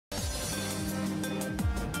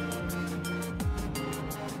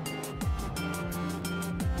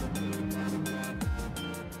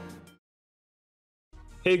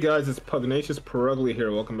Hey guys, it's Pugnacious Perugly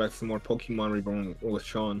here. Welcome back to some more Pokemon Reborn with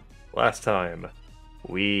Sean. Last time,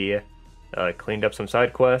 we cleaned up some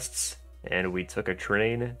side quests, and we took a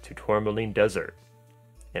train to Tourmaline Desert.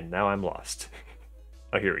 And now I'm lost.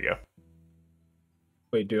 Oh, here we go.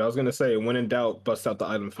 Wait, dude, I was gonna say, when in doubt, bust out the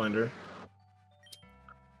item finder.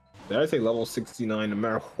 Did I say level 69 to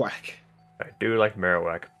Marowak? I do like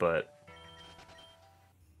Marowak, but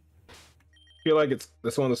I feel like it's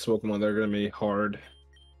this one of those Pokemon that are gonna be hard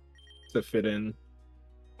to fit in.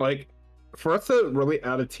 Like, for us to really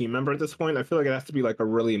add a team member at this point, I feel like it has to be like a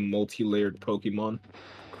really multi-layered Pokemon.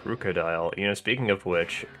 Crocodile. Speaking of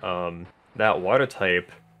which, that water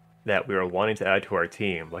type that we were wanting to add to our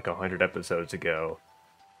team like 100 episodes ago,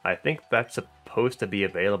 I think that's supposed to be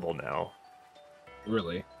available now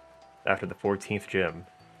Really. after the 14th gym.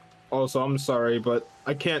 Also, I'm sorry, but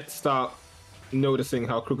I can't stop noticing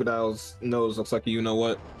how Crocodile's nose looks like a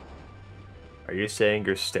you-know-what. Are you saying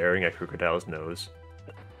you're staring at Crocodile's nose?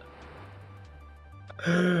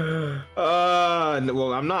 Well,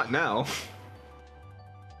 I'm not now.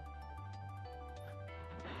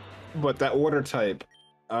 But that water type,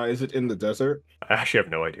 is it in the desert? I actually have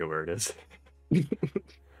no idea where it is.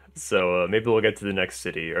 So maybe we'll get to the next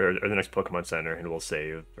city or the next Pokemon Center and we'll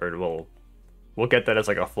save, or we'll get that as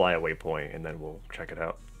like a flyaway point and then we'll check it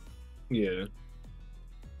out. Yeah.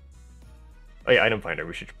 Oh yeah, item finder.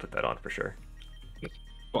 We should put that on for sure.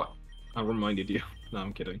 Well, I reminded you. No,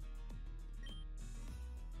 I'm kidding.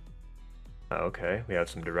 Okay, we have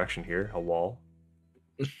some direction here. A wall.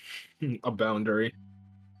 A boundary.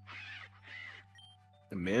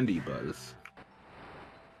 A Mandy Buzz.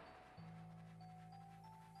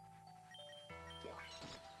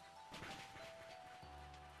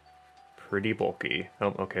 Pretty bulky.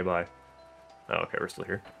 Oh, okay, bye. Oh, okay, we're still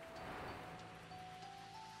here.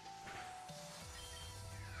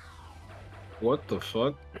 What the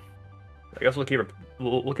fuck? I guess we'll keep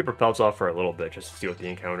our phelps off for a little bit just to see what the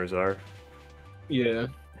encounters are. Yeah.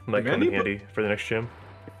 Might come Mandy, in handy for the next gym.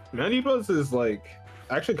 Mandy Buzz is like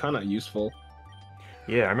actually kind of useful.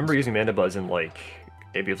 Yeah, I remember using Mandibuzz in like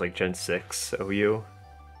maybe it was like Gen 6 OU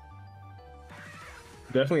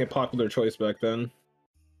Definitely a popular choice back then.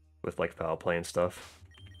 with like foul play and stuff.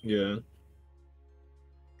 Yeah.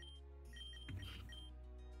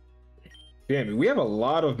 Damn, we have a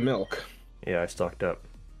lot of milk. Yeah, I stocked up.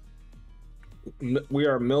 We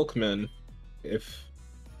are milkmen, if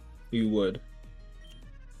you would.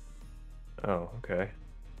 Oh, okay.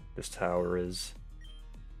 This tower is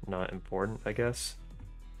not important, I guess.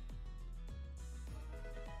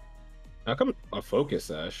 How come a focus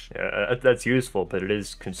sash? Yeah, that's useful, but it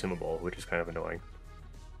is consumable, which is kind of annoying.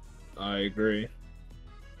 I agree.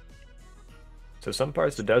 So some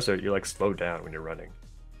parts of the desert, you like slow down when you're running.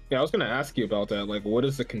 Yeah, I was gonna ask you about that. Like, what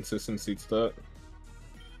is the consistency to that?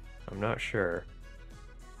 I'm not sure.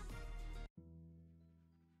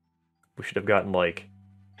 We should have gotten like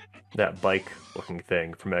that bike-looking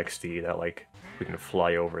thing from XD that like we can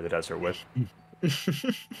fly over the desert with.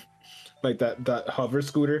 Like that hover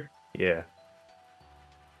scooter. Yeah.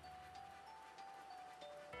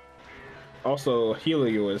 Also,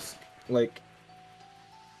 Helios, like,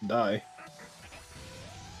 die.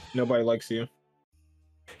 Nobody likes you.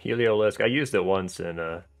 Heliolisk. I used it once in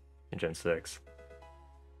Gen 6.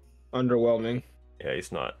 Underwhelming. Yeah,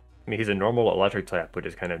 he's not. I mean, he's a normal electric type, which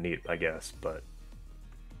is kind of neat, I guess, but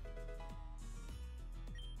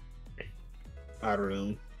I don't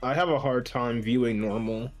know. I have a hard time viewing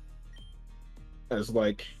normal as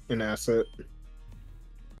like an asset.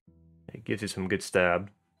 it gives you some good stab.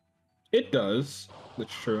 It does.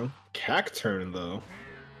 That's true. Cacturn though.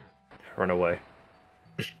 Run away.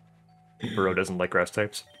 Burrow doesn't like grass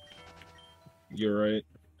types. You're right.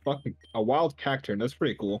 Fuck a wild Cacturn. That's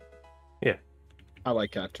pretty cool. Yeah, I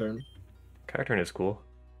like Cacturn. Cacturn is cool.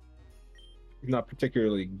 Not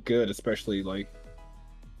particularly good, especially like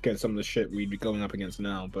against some of the shit we'd be going up against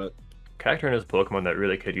now, but Cacturn is a Pokemon that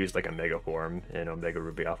really could use like a Mega Form in Omega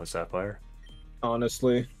Ruby Alpha Sapphire.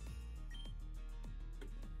 honestly,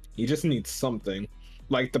 he just needs something.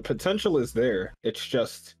 Like the potential is there. It's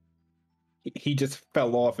just he just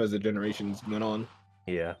fell off as the generations went on.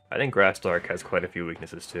 Yeah, I think Grass Dark has quite a few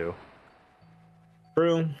weaknesses too.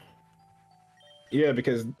 True. Yeah,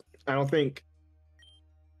 because I don't think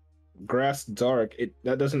Grass Dark it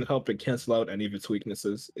that doesn't help it cancel out any of its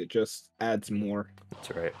weaknesses. It just adds more.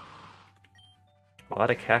 That's right. A lot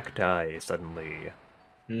of cacti suddenly.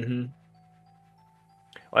 Mm-hmm.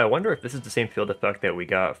 Oh, I wonder if this is the same field effect that we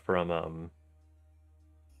got from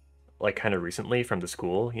like kind of recently from the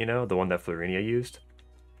school, the one that Florinia used.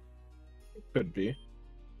 Could be.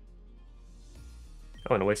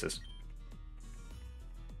 Oh, an Oasis.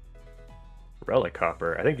 Relic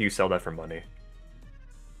copper. I think you sell that for money.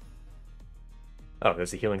 Oh,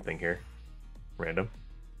 there's a healing thing here. Random.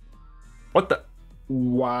 What the?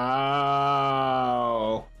 Wow.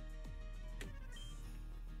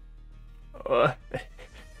 Uh,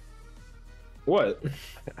 What?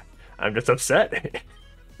 I'm just upset.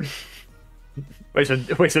 Wait, so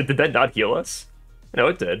did that not heal us? No,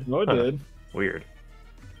 it did. No, it did. Weird.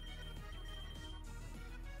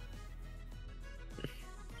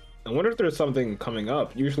 I wonder if there's something coming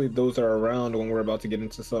up. Usually those are around when we're about to get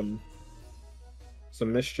into some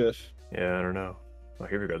mischief. Yeah, I don't know. Oh,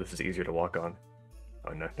 here we go. This is easier to walk on.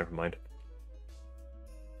 Oh, no, never mind.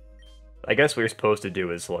 I guess what you're supposed to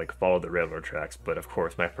do is, like, follow the railroad tracks, but of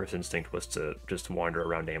course my first instinct was to just wander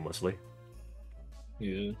around aimlessly.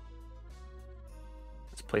 Yeah.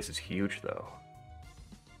 This place is huge, though.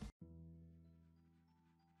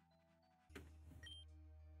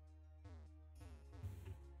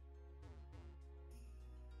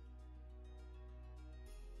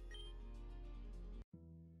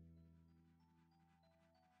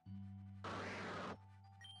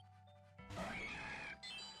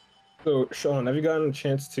 So, Sean, have you gotten a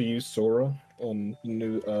chance to use Sora on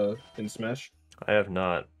new in Smash? I have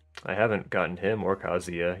not. I haven't gotten him or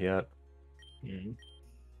Kazuya yet. Mm.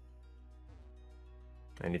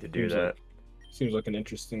 I need to do that. Seems like an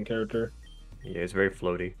interesting character. Yeah, he's very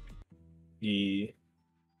floaty. He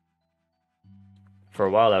For a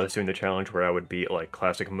while I was doing the challenge where I would beat, like,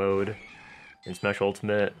 classic mode in Smash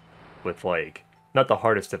Ultimate with, like, not the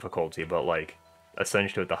hardest difficulty, but, like,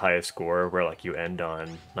 essentially with the highest score where, like, you end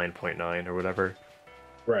on 9.9 or whatever.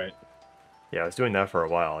 Right. Yeah, I was doing that for a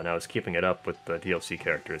while, and I was keeping it up with the DLC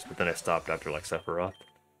characters, but then I stopped after, like, Sephiroth.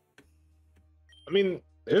 I mean,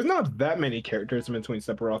 there's not that many characters in between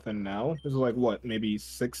Sephiroth and now. There's like what, maybe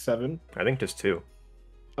 6, 7? I think just 2.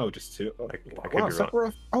 Oh, just 2. Oh, I could wow, be wrong.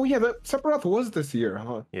 Sephiroth. Oh yeah, that Sephiroth was this year,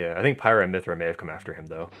 huh? Yeah, I think Pyra and Mithra may have come after him,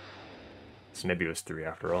 though. So maybe it was 3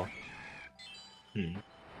 after all.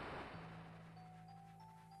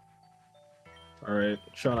 All right,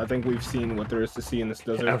 Sean, I think we've seen what there is to see in this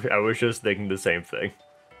desert. I was just thinking the same thing.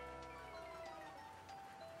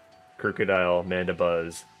 Crocodile,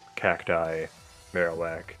 Mandibuzz, Cacti,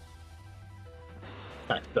 Marowak.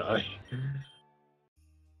 Cacti.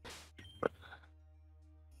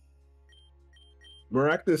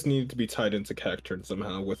 Maractus needed to be tied into Cacturn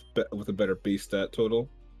somehow with a better base stat total.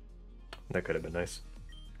 That could have been nice.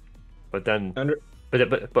 But then, Under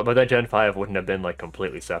but that Gen 5 wouldn't have been, like,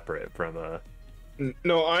 completely separate from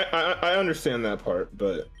No, I understand that part,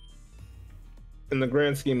 but in the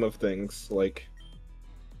grand scheme of things, like,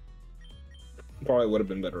 probably would have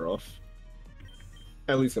been better off.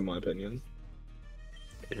 At least in my opinion.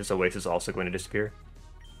 Is Oasis also going to disappear?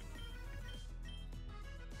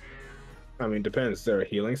 I mean, depends. Is there a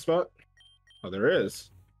healing spot? Oh, there is.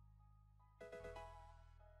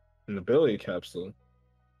 An ability capsule.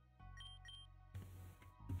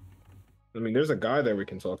 I mean, there's a guy there we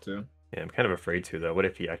can talk to. Yeah, I'm kind of afraid to, though. What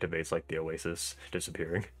if he activates, like, the Oasis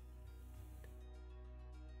disappearing?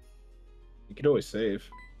 You could always save.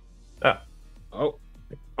 Ah. Oh.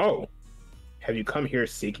 Oh. Have you come here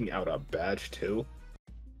seeking out a badge too?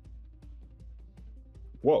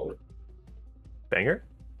 Whoa. Banger?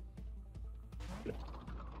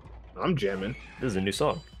 I'm jamming. This is a new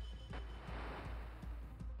song.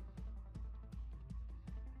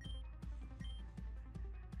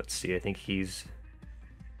 Let's see, I think he's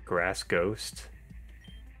Grass Ghost.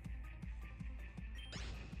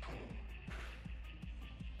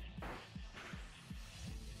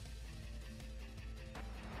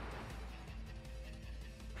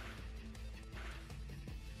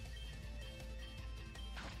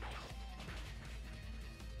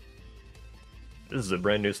 This is a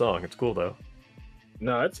brand new song. It's cool, though.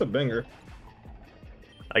 No, it's a banger.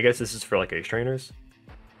 I guess this is for, like, ace trainers?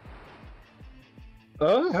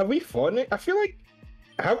 Have we fought it? I feel like...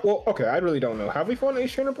 well, okay, I really don't know. Have we fought an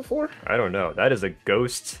Ace Trainer before? I don't know. That is a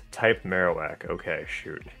ghost-type Marowak. Okay,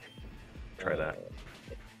 shoot. Try that.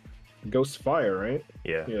 Ghost Fire, right?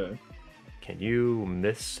 Yeah. Yeah. Can you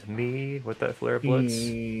miss me with that Flare Blitz?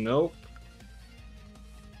 Nope.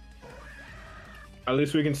 At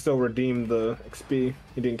least we can still redeem the XP.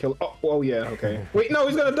 He didn't kill... Oh, well, yeah, okay. Wait, no,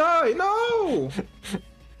 he's gonna die! No!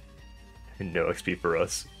 No XP for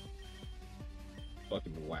us.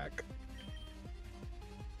 Fucking whack.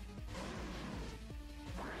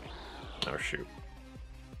 Oh, shoot.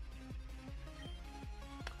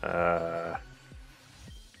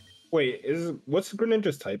 Wait, what's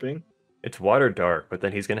Greninja's typing? It's Water Dark, but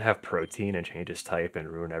then he's gonna have Protein and change his type and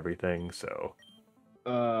ruin everything, so...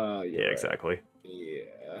 Yeah, Yeah, exactly.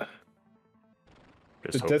 Yeah. The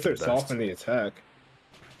Just hope for the desert best. softened the attack.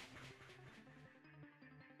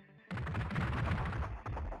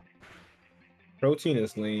 Protein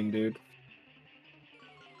is lame, dude.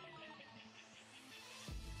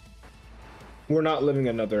 We're not living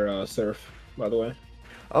another surf, by the way.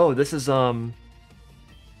 Oh, this is a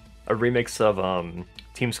remix of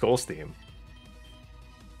Team Skull's theme.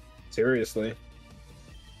 Seriously.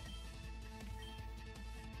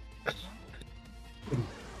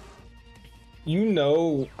 You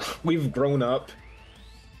know, we've grown up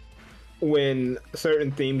when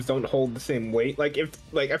certain themes don't hold the same weight. Like if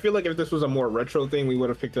I feel like if this was a more retro thing, we would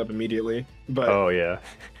have picked it up immediately. But Oh yeah,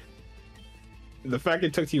 the fact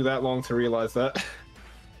it took you that long to realize that.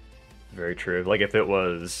 very true. Like if it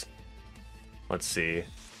was, let's see.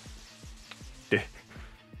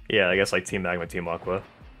 Yeah, I guess like Team Magma, Team Aqua.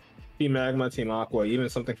 Team Magma, Team Aqua, even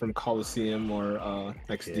something from Coliseum or Yeah.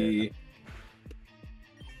 XD.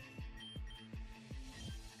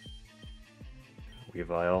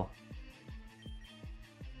 Weavile.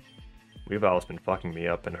 Weavile's been fucking me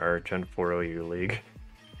up in our Gen 4 OU league.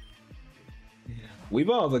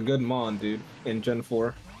 Weevile's a good mon, dude, in Gen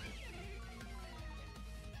 4.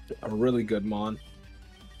 A really good mon.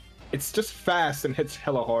 It's just fast and hits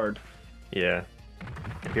hella hard. Yeah.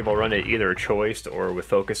 And people run it either choiced or with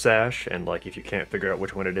Focus Sash, and like if you can't figure out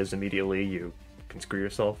which one it is immediately, you can screw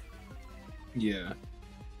yourself. Yeah.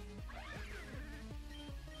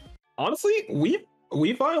 Honestly,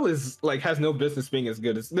 Weavile is like has no business being as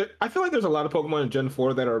good as. I feel like there's a lot of Pokemon in Gen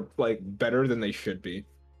 4 that are like better than they should be,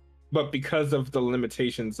 but because of the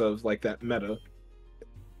limitations of like that meta,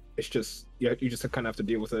 it's just yeah, you just kind of have to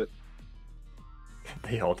deal with it.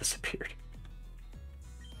 They all disappeared.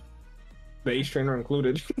 The Ace Trainer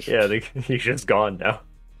included. Yeah, he's just gone now.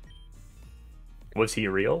 Was he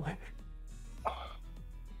real?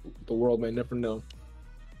 The world may never know.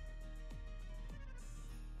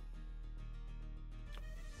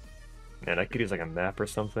 Man, I could use like a map or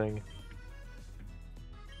something.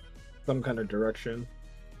 Some kind of direction.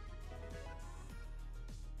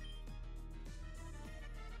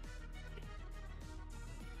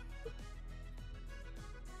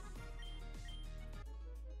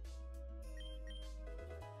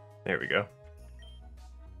 There we go.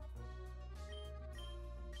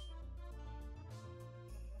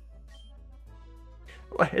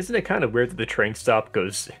 Well, isn't it kind of weird that the train stop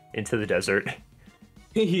goes into the desert?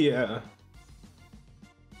 Yeah.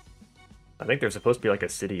 I think there's supposed to be like a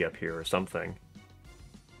city up here or something.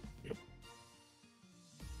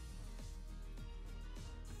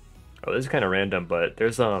 Oh, this is kind of random, but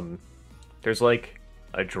there's like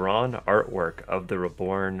a drawn artwork of the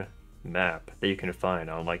Reborn map that you can find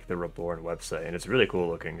on like the Reborn website, and it's really cool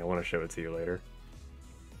looking. I want to show it to you later.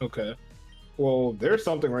 Okay. Well, there's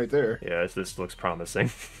something right there. Yeah, this looks promising.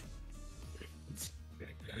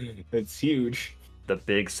 It's huge. The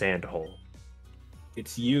big sand hole.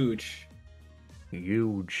 It's huge.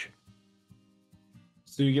 Huge.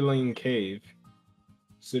 Sugaline Cave.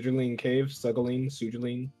 Sugaline Cave,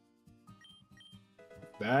 Sugaline.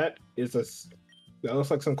 That is that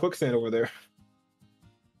looks like some quicksand over there.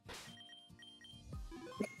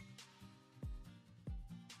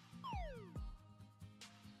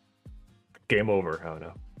 Game over. Oh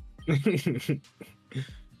no.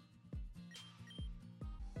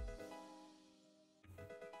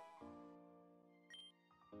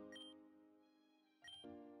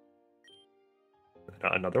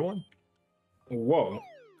 Another one? Whoa.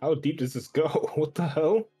 How deep does this go? What the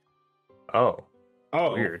hell? Oh,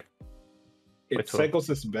 Oh, weird. it Wait, so cycles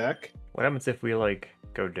us back what happens if we like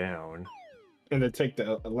go down? and then take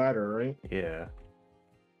the ladder, right? Yeah.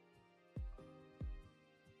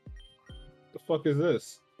 The fuck is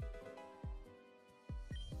this?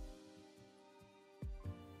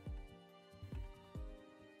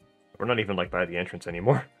 We're not even like by the entrance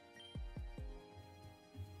anymore.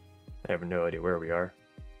 I have no idea where we are.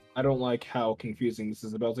 I don't like how confusing this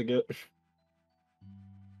is about to get.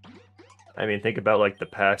 I mean, think about like the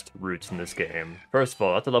past routes in this game. First of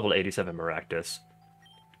all, that's a level 87 Maractus.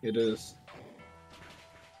 It is.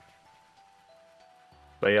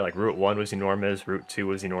 But yeah, like Route 1 was enormous, Route 2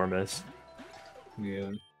 was enormous.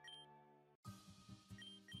 Yeah.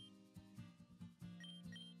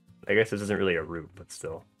 I guess this isn't really a route, but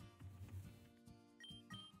still.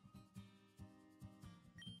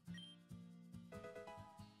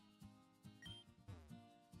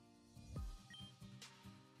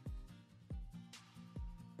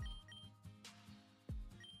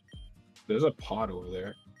 There's a pot over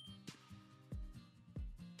there.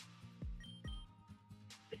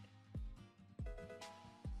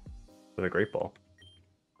 With a great ball.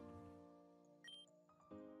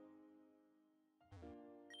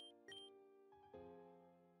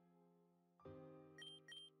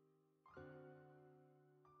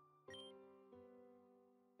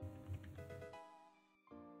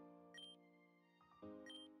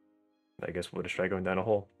 I guess we'll just try going down a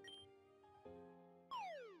hole.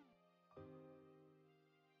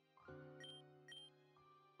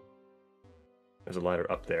 There's a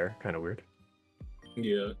ladder up there. Kind of weird.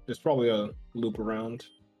 Yeah, there's probably a loop around.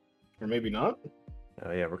 Or maybe not.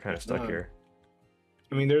 Oh yeah, we're kind of stuck here.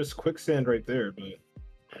 I mean, there's quicksand right there, but...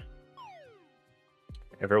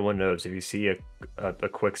 Everyone knows if you see a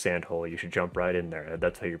quicksand hole, you should jump right in there.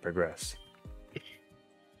 That's how you progress.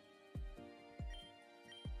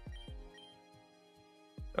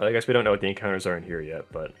 I guess we don't know what the encounters are in here yet,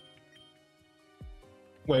 but...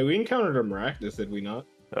 Wait, we encountered a Maractus, did we not?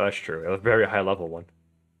 Oh, that's true. A very high level one.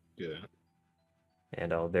 Yeah.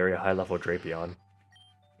 And a very high level Drapion.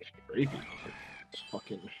 Drapion?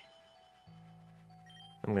 Fucking...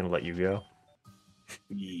 I'm gonna let you go.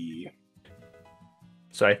 Yeah.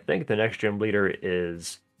 So I think the next gym leader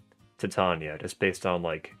is Titania, just based on,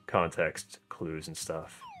 like, context, clues, and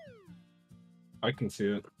stuff. I can see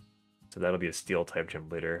it. So that'll be a Steel-type gym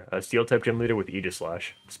leader. A Steel-type gym leader with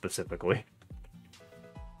Aegislash, specifically.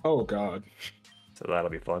 Oh, God. So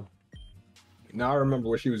that'll be fun. Now I remember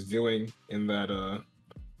what she was doing in that,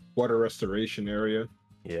 water restoration area.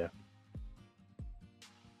 Yeah.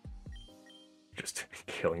 Just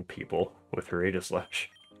killing people with her Aegislash.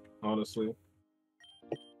 Honestly.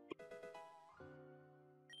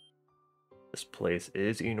 This place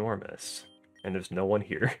is enormous, and there's no one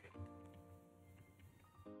here.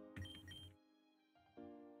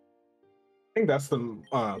 I think that's the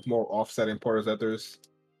more offsetting part, is that there's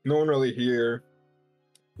no one really here.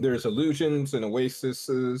 There's illusions and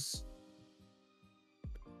oases.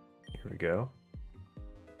 Here we go.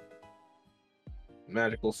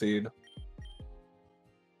 Magical seed.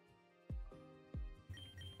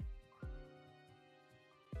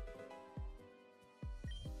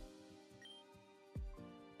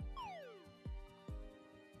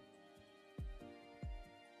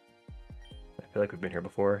 I feel like we've been here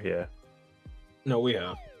before, yeah. No, we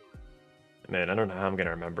have. Man, I don't know how I'm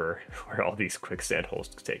gonna remember where all these quicksand holes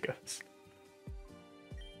take us.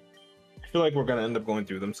 I feel like we're gonna end up going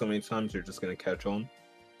through them so many times you're just gonna catch on.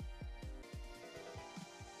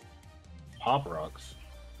 Pop rocks.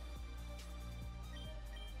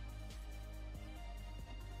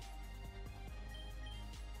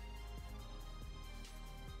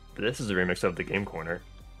 This is a remix of the Game Corner.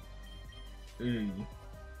 Mm.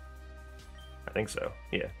 I think so,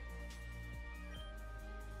 yeah.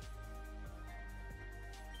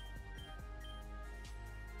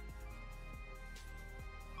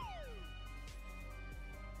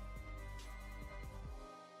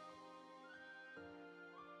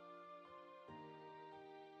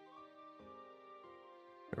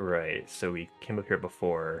 Right, so we came up here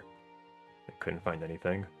before. I couldn't find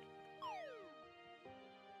anything.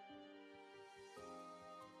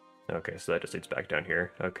 Okay, so that just leads back down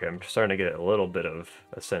here. Okay, I'm just starting to get a little bit of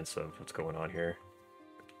a sense of what's going on here.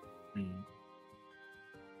 Mm.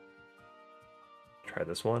 Try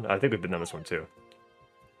this one. I think we've been on this one too.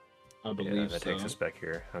 I believe Yeah, that so. takes us back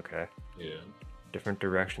here. Okay. Yeah. Different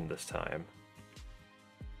direction this time.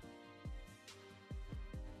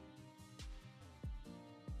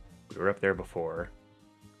 We were up there before.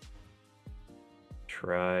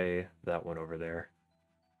 Try that one over there.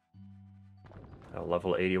 A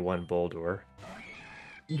level 81 Boulder.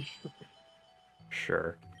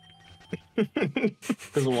 Sure.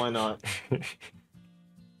 Because why not?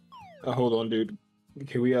 Hold on, dude.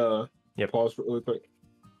 Can we Yep. pause really quick?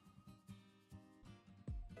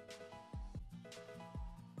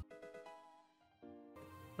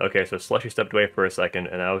 Okay, so Slushy stepped away for a second,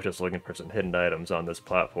 and I was just looking for some hidden items on this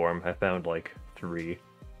platform. I found like 3.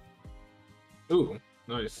 Ooh,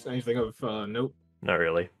 nice. Anything of note? Not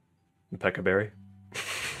really. Peccaberry.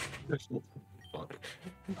 Fuck.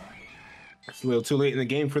 It's a little too late in the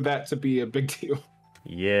game for that to be a big deal.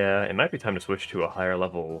 Yeah, it might be time to switch to a higher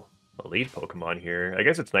level elite Pokemon here. I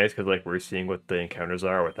guess it's nice because like we're seeing what the encounters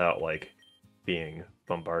are without like being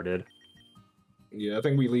bombarded. Yeah, I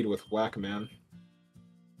think we lead with Whack-Man.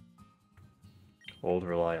 Old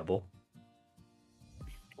reliable.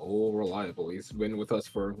 Oh, reliable. He's been with us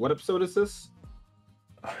for... What episode is this?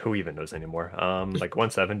 Who even knows anymore? Like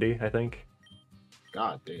 170, I think.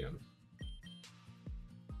 God damn.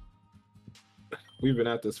 We've been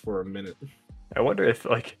at this for a minute. I wonder if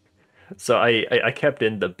like, so I kept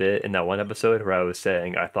in the bit in that one episode where I was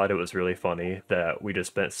saying I thought it was really funny that we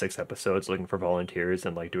just spent 6 episodes looking for volunteers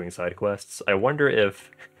and like doing side quests. I wonder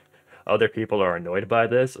if other people are annoyed by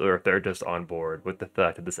this or if they're just on board with the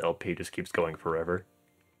fact that this LP just keeps going forever.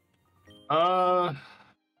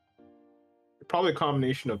 Probably a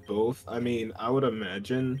combination of both. I mean, I would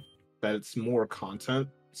imagine that it's more content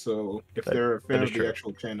So if That they're a that fan is of the true.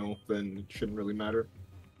 actual channel, then it shouldn't really matter.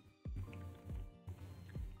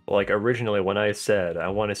 Like, originally, when I said I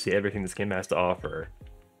want to see everything this game has to offer,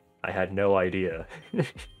 I had no idea.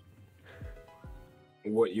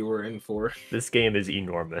 What you were in for. This game is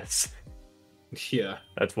enormous. Yeah,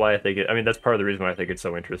 That's why I think it. I mean, that's part of the reason why I think it's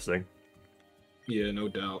so interesting, yeah, no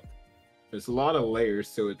doubt. There's a lot of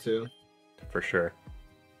layers to it too. for sure.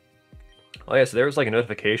 Oh yeah, so there was like a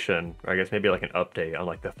notification, or I guess maybe like an update on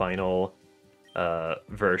like the final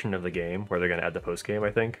version of the game where they're gonna add the post game,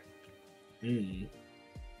 I think. Mm.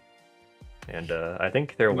 And I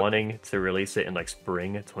think they're But wanting to release it in like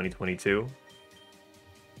spring 2022.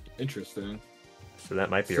 interesting. So that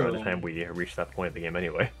might be around the So, time we reach that point of the game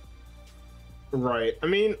anyway. right. I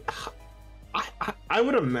mean, I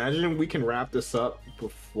would imagine we can wrap this up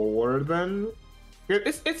before then.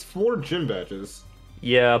 It's 4 gym badges.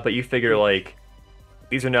 Yeah, but you figure like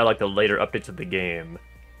these are now like the later updates of the game.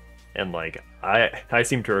 And like I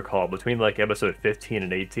seem to recall between like episode 15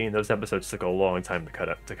 and 18, those episodes took a long time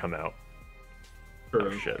to come out. Oh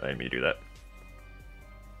True. shit, I didn't mean to do that.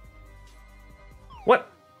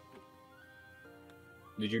 What?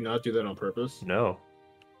 Did you not do that on purpose? No.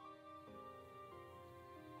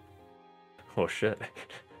 Oh shit.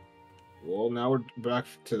 Well, now we're back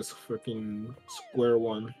to this freaking square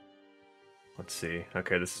one. Let's see.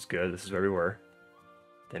 Okay, this is good. This is where we were.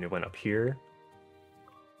 Then we went up here.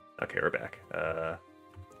 Okay, we're back.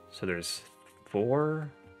 So there's 4,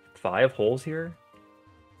 5 holes here?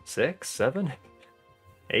 6, 7,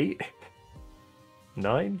 8,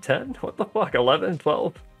 9, 10? What the fuck? 11,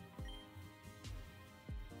 12,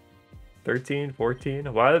 13,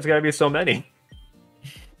 14? Why there's gotta be so many?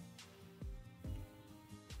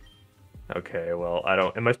 Okay, well, I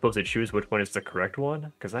don't... Am I supposed to choose which one is the correct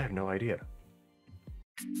one? Because I have no idea.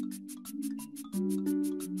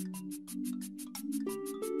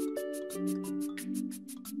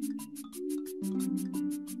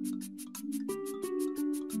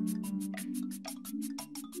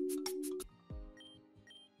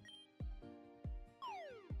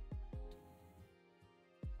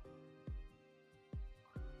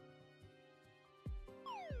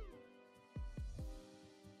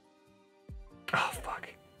 Oh, fuck.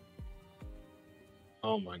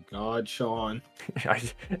 Oh my god, Sean.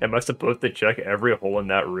 Am I supposed to check every hole in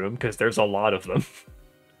that room? Because there's a lot of them.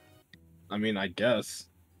 I mean, I guess.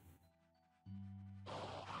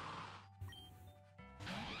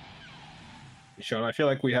 Sean, I feel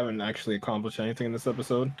like we haven't actually accomplished anything in this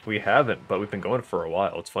episode. We haven't, but we've been going for a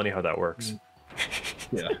while. It's funny how that works.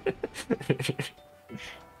 Yeah.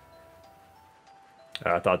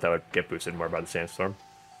 I thought that would get boosted more by the sandstorm.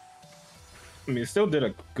 I mean, it still did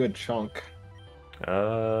a good chunk.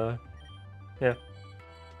 Yeah.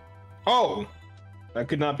 Oh! That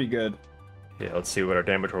could not be good. Yeah, let's see what our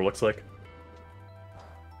damage roll looks like.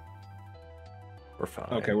 We're fine.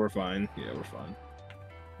 Okay, we're fine. Yeah, we're fine.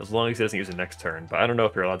 As long as he doesn't use it next turn. But I don't know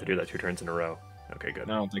if you're allowed to do that 2 turns in a row. Okay, good.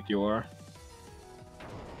 I don't think you are.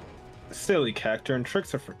 Silly Cacturn.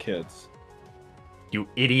 Tricks are for kids. You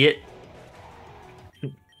idiot!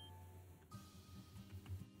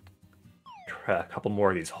 Try a couple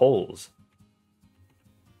more of these holes.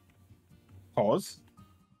 Pause.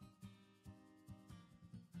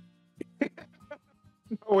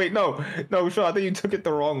 Oh wait, no, Sean. I think you took it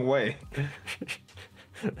the wrong way.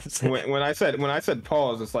 when I said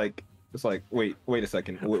pause, it's like wait a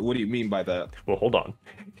second. What do you mean by that? Well, hold on.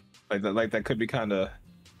 Like that could be kind of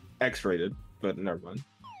X-rated, but never mind.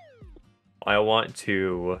 I want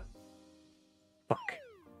to... Fuck.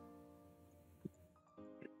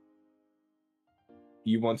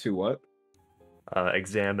 You want to what?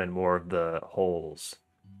 Examine more of the holes.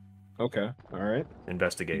 Okay. All right.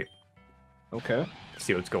 Investigate. Okay.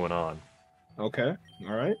 See what's going on. Okay.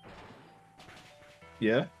 All right.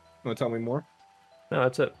 Yeah. You want to tell me more? No,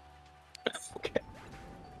 that's it. Okay.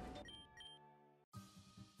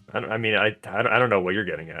 I don't know what you're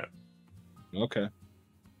getting at. Okay.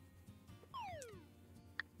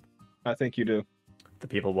 I think you do. The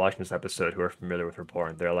people watching this episode who are familiar with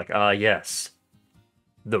Reborn, they're like, ah, yes.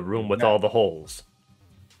 The room with That- all the holes.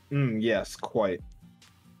 Yes, quite.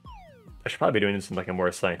 I should probably be doing this in like a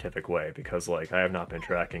more scientific way because like I have not been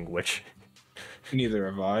tracking which. Neither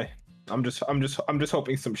have I. I'm just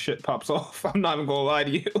hoping some shit pops off. I'm not even gonna lie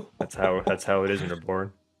to you. That's how it is in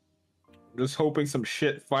Reborn. Just hoping some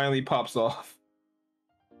shit finally pops off.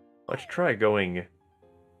 Let's try going.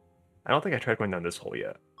 I don't think I tried going down this hole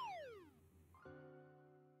yet.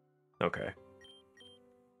 Okay.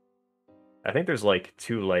 I think there's like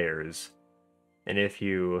 2 layers, and if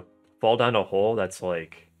you fall down a hole, that's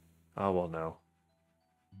like, oh well, no.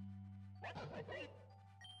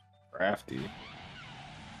 Crafty.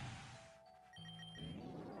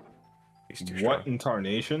 He's too What strong. in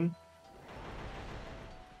tarnation?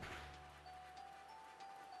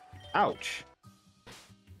 Ouch.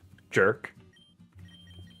 Jerk.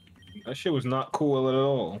 That shit was not cool at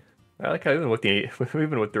all. I like how even with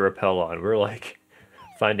the repel on, we're like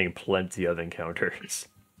finding plenty of encounters.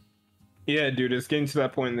 Yeah, dude, it's getting to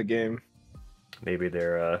that point in the game. Maybe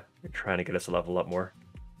they're trying to get us to level up more.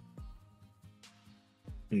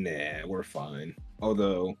 Nah, we're fine.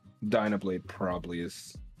 Although Dynablade probably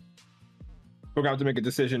is. We're gonna have to make a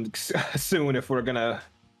decision soon if we're gonna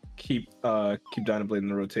keep Dynablade in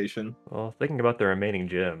the rotation. Well, thinking about the remaining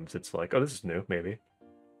gyms, it's like, oh, this is new, maybe.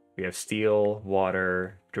 We have steel,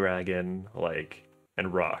 water, dragon, like,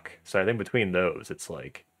 and rock. So I think between those, it's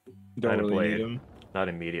like Don't really need Dynablade, him. not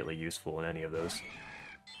immediately useful in any of those.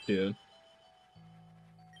 Yeah.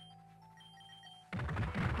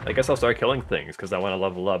 I guess I'll start killing things because I want to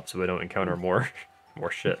level up so I don't encounter more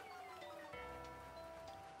shit.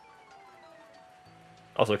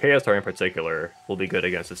 Also, Chaos in particular will be good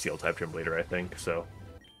against the Steel type Gym Leader, I think, so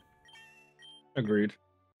Agreed.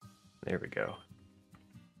 there we go.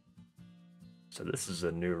 So this is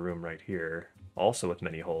a new room right here, also with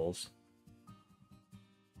many holes.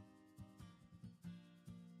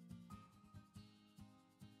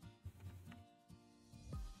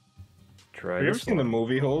 Try Have you ever this seen the one.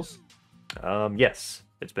 movie Holes? Yes.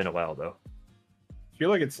 It's been a while, though. I feel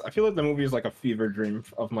like the movie is like a fever dream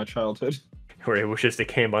of my childhood. Where it was just, it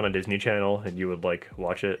came on Disney Channel, and you would, like,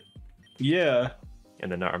 watch it, Yeah.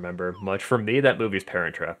 and then not remember much. For me, that movie's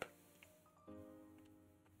Parent Trap.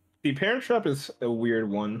 The Parent Trap is a weird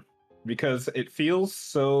one because it feels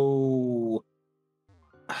so.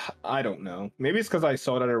 I don't know. Maybe it's because I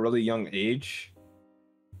saw it at a really young age,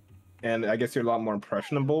 and I guess you're a lot more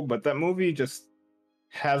impressionable. But that movie just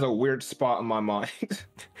has a weird spot in my mind.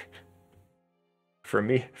 For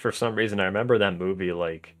me, for some reason, I remember that movie,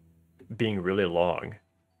 like, being really long.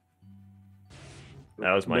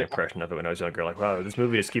 That was my impression of it when I was younger. Like, wow, this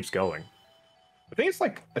movie just keeps going. I think it's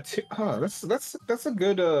like a two. That's a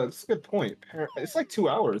good point. It's like 2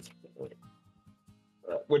 hours,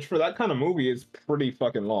 which for that kind of movie is pretty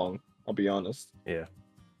fucking long. I'll be honest. Yeah.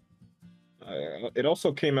 It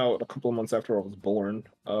also came out a couple of months after I was born.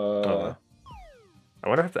 I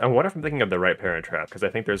wonder if I'm thinking of the right Parent Trap, because I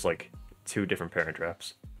think there's like 2 different Parent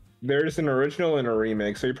Traps. There's an original and a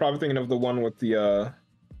remake, so you're probably thinking of the one with the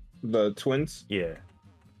twins. Yeah.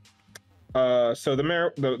 So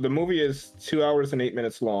the movie is 2 hours and 8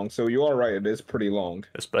 minutes long. So you are right; it is pretty long.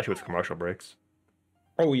 Especially with commercial breaks.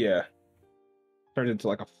 Oh yeah, turned into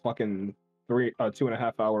like a fucking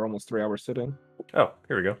 2.5 hour, almost 3 hour sit-in. Oh,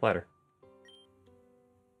 here we go. Ladder.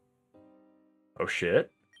 Oh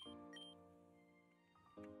shit.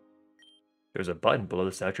 There's a button below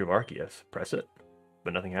the statue of Arceus. Press it.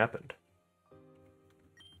 But nothing happened.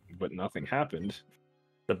 But nothing happened.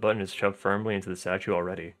 The button is shoved firmly into the statue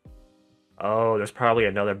already. Oh, there's probably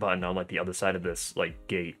another button on like the other side of this like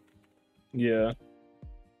gate. Yeah.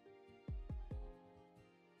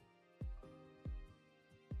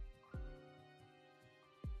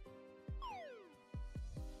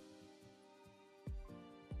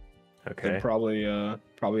 Okay. And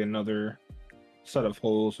probably another set of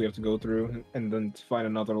holes we have to go through, and then to find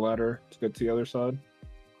another ladder to get to the other side.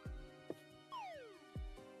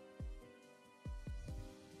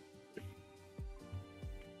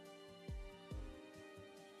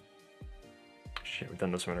 Shit, we've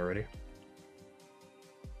done this one already.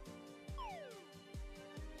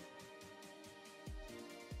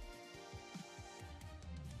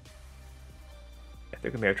 I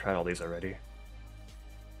think we may have tried all these already.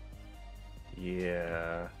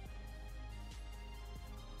 Yeah.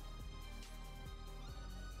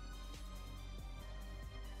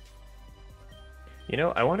 You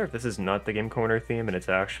know, I wonder if this is not the Game Corner theme and it's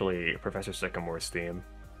actually Professor Sycamore's theme.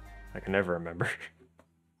 I can never remember.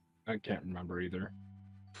 I can't remember either.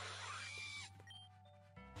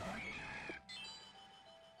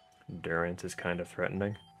 Durant is kind of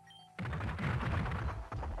threatening.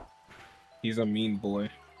 He's a mean boy.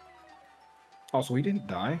 Also, he didn't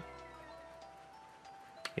die.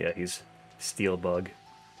 Yeah, he's Steel Bug.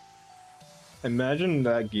 Imagine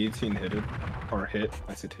that guillotine hit it. Or hit.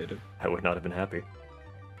 I said hit it. I would not have been happy.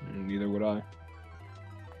 Neither would I.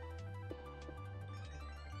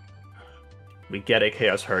 We get it,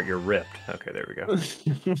 Chaos Heart, you're ripped. Okay, there we go.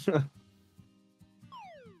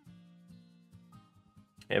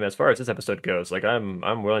 And as far as this episode goes, like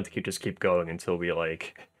I'm willing to just keep going until we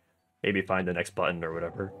like maybe find the next button or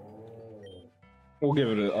whatever. We'll give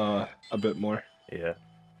it a bit more. Yeah.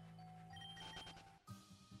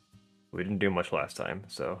 We didn't do much last time,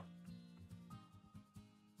 so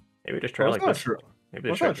Maybe just try Well, that's like not this. true. Maybe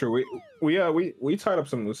Well, just that's try. not true. We tied up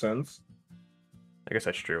some loose ends. I guess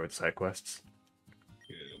that's true with side quests.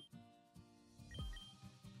 Yeah.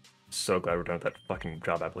 So glad we're done with that fucking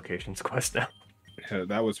job applications quest now. Yeah,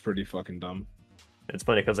 that was pretty fucking dumb. It's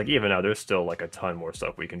funny because like even now there's still like a ton more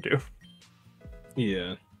stuff we can do.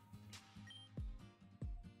 Yeah.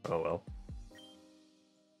 Oh well.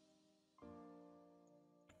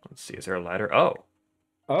 Let's see, is there a ladder? Oh!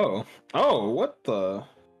 Oh. Oh, what the?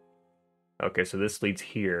 Okay, so this leads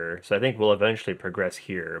here. So I think we'll eventually progress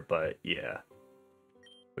here, but yeah.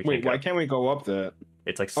 We Wait, can't why go. can't we go up that?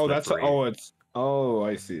 It's like Oh, slippery. oh,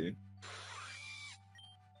 I see.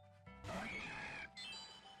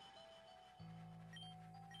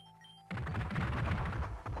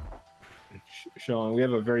 Sean, we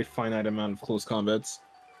have a very finite amount of close combats.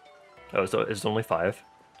 Oh, so it's only 5?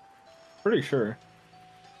 Pretty sure.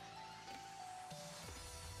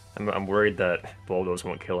 I'm worried that Bulldoze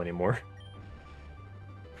won't kill anymore.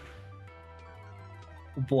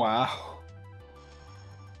 Wow.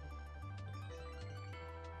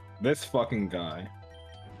 This fucking guy.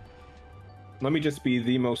 Let me just be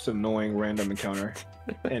the most annoying random encounter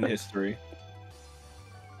in history.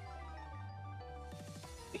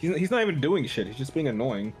 He's not even doing shit, he's just being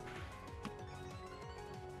annoying.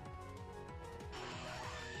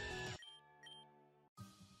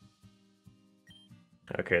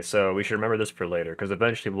 Okay, so we should remember this for later, because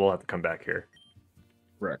eventually we'll have to come back here.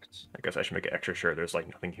 Correct. I guess I should make it extra sure there's like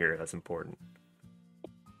nothing here that's important.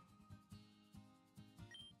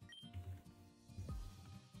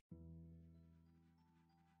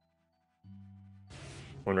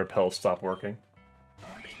 When repels stop working.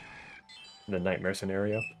 The nightmare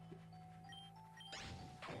scenario.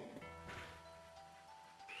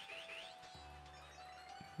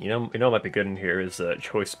 You know what might be good in here is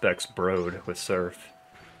Choice Specs Broad with Surf.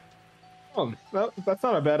 That's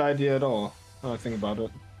not a bad idea at all. Now I think about it.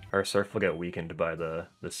 Our Surf will get weakened by the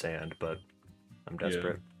sand, but I'm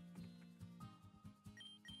desperate.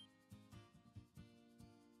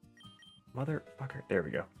 Motherfucker. There we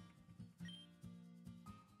go.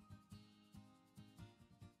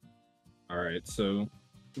 Alright, so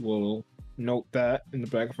we'll note that in the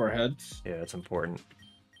back of our heads. Yeah, it's important.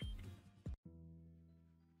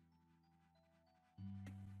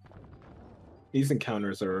 These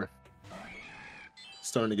encounters are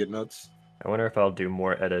starting to get nuts. I wonder if I'll do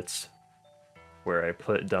more edits where I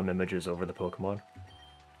put dumb images over the Pokemon.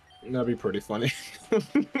 That'd be pretty funny.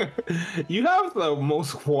 You have the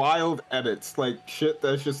most wild edits, like shit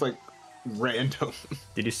that's just like random.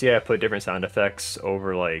 Did you see I put different sound effects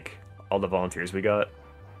over like all the volunteers we got?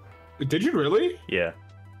 Did you really? Yeah.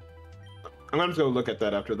 I'm gonna have to go look at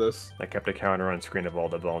that after this. I kept a counter on screen of all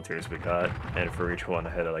the volunteers we got, and for each one I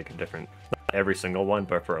had like a different, not every single one,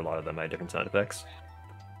 but for a lot of them I had different sound effects.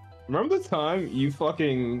 Remember the time you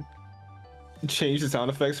fucking changed the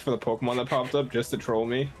sound effects for the Pokemon that popped up just to troll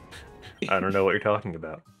me? I don't know what you're talking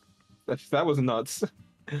about. That was nuts.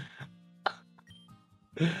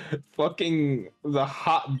 Fucking the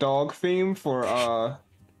hot dog theme for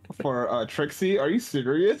Trixie. Are you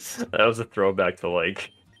serious? That was a throwback to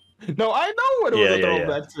like, No, I know what it was a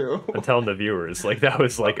throwback to. I'm telling the viewers, like that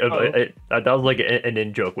was like that was like an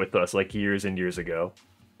in joke with us like years and years ago.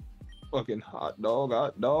 Fucking hot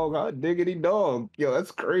hot diggity dog. Yo,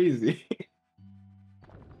 that's crazy.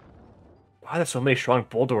 Why there's so many strong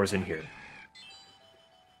Bulldors in here?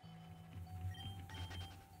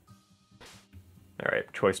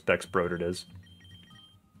 Alright, Choice Specs Broad it is.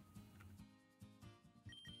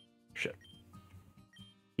 Shit.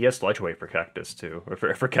 He has Sludge Wave for Cactus too. Or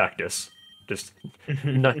for Cactus. Just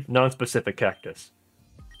non-specific Cactus.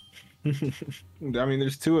 I mean,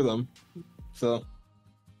 there's 2 of them. So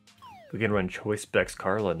We can run Choice Specs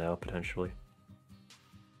Carla now, potentially.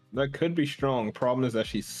 that could be strong. Problem is that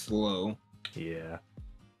she's slow. Yeah.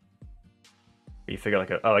 You figure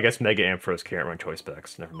like oh, I guess Mega Ampharos can't run Choice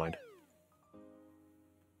Specs. Never mind.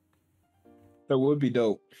 That would be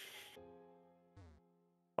dope.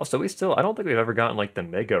 Also, I don't think we've ever gotten like the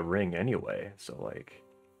Mega Ring anyway, so like...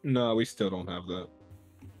 No, we still don't have that.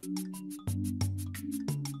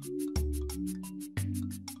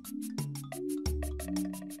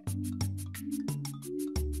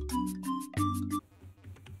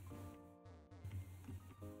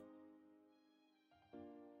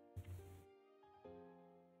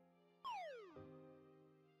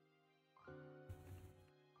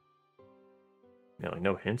 Yeah, like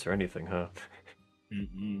no hints or anything, huh?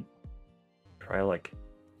 Try like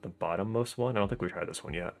the bottommost one? I don't think we tried this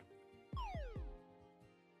one yet.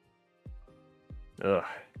 Ugh.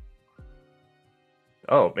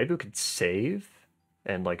 Oh, maybe we could save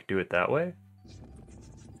and like do it that way?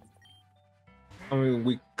 I mean,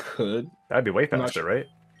 we could. That'd be way I'm not faster, right?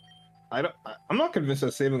 I'm not convinced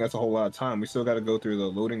that's saving us a whole lot of time. We still got to go through the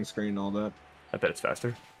loading screen and all that. I bet it's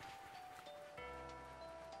faster.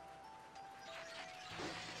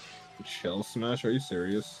 Shell smash? Are you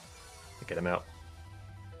serious? Get him out.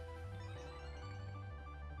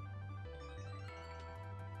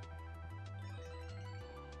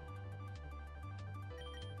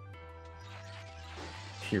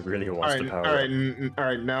 He really wants to power up. All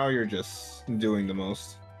right. Now you're just doing the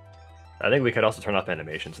most. I think we could also turn off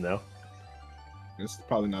animations now. It's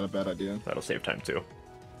probably not a bad idea. That'll save time too.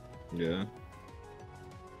 Yeah.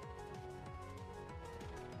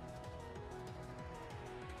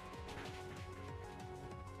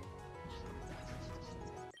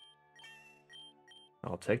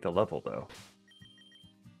 I'll take the level though.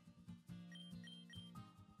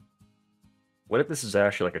 What if this is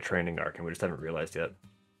actually like a training arc and we just haven't realized yet?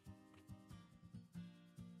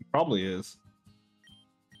 Probably is.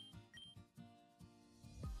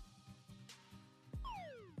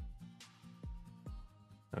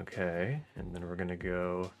 Okay, and then we're gonna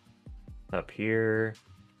go up here,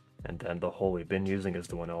 and then the hole we've been using is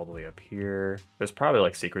the one all the way up here. There's probably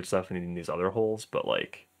like secret stuff in these other holes, but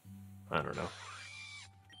like, I don't know.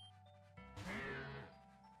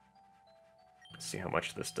 Let's see how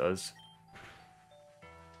much this does.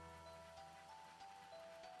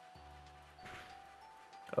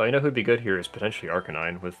 Oh, you know who'd be good here is potentially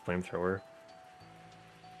Arcanine with Flamethrower.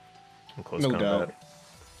 In close No combat. doubt.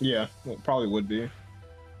 Yeah, well, probably would be.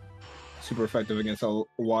 Super effective against a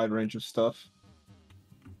wide range of stuff.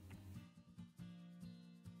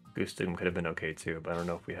 Goostum could have been okay too, but I don't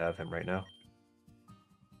know if we have him right now.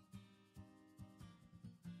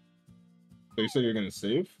 So you said you're gonna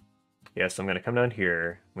save? Yes, I'm gonna come down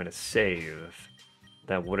here. I'm gonna save.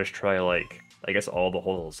 Then we'll just try like I guess all the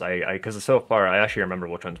holes. Because so far I actually remember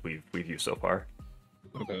which ones we've used so far.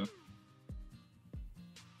 Okay.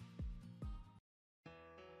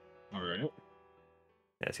 All right.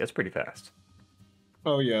 Yeah, see, that's pretty fast.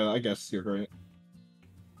 Oh yeah, I guess you're right.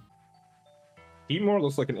 Heatmore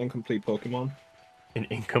looks like an incomplete Pokemon. An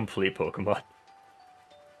incomplete Pokemon.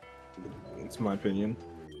 It's my opinion.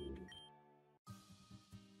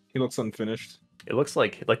 He looks unfinished. It looks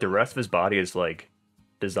like the rest of his body is like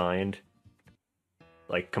designed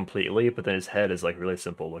like completely, but then his head is like really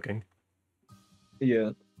simple looking.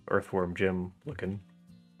 Yeah. Earthworm Jim looking.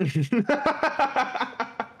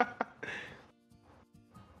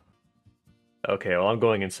 Okay, well, I'm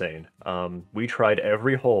going insane. We tried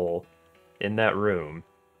every hole in that room,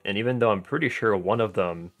 and even though I'm pretty sure one of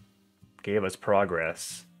them gave us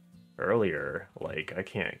progress earlier, like, I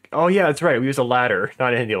can't... Oh, yeah, that's right, we used a ladder,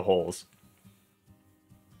 not any of the holes.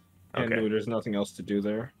 And Okay. there's nothing else to do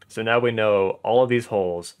there. So now we know all of these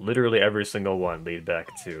holes, literally every single one, lead back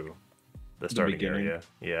to the starting beginning. area.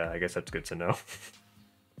 Yeah, I guess that's good to know.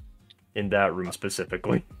 In that room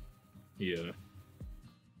specifically. Yeah.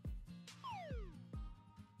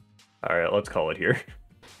 Alright, let's call it here.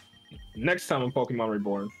 Next time on Pokemon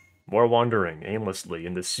Reborn. More wandering aimlessly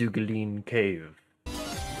in the Sugaline Cave.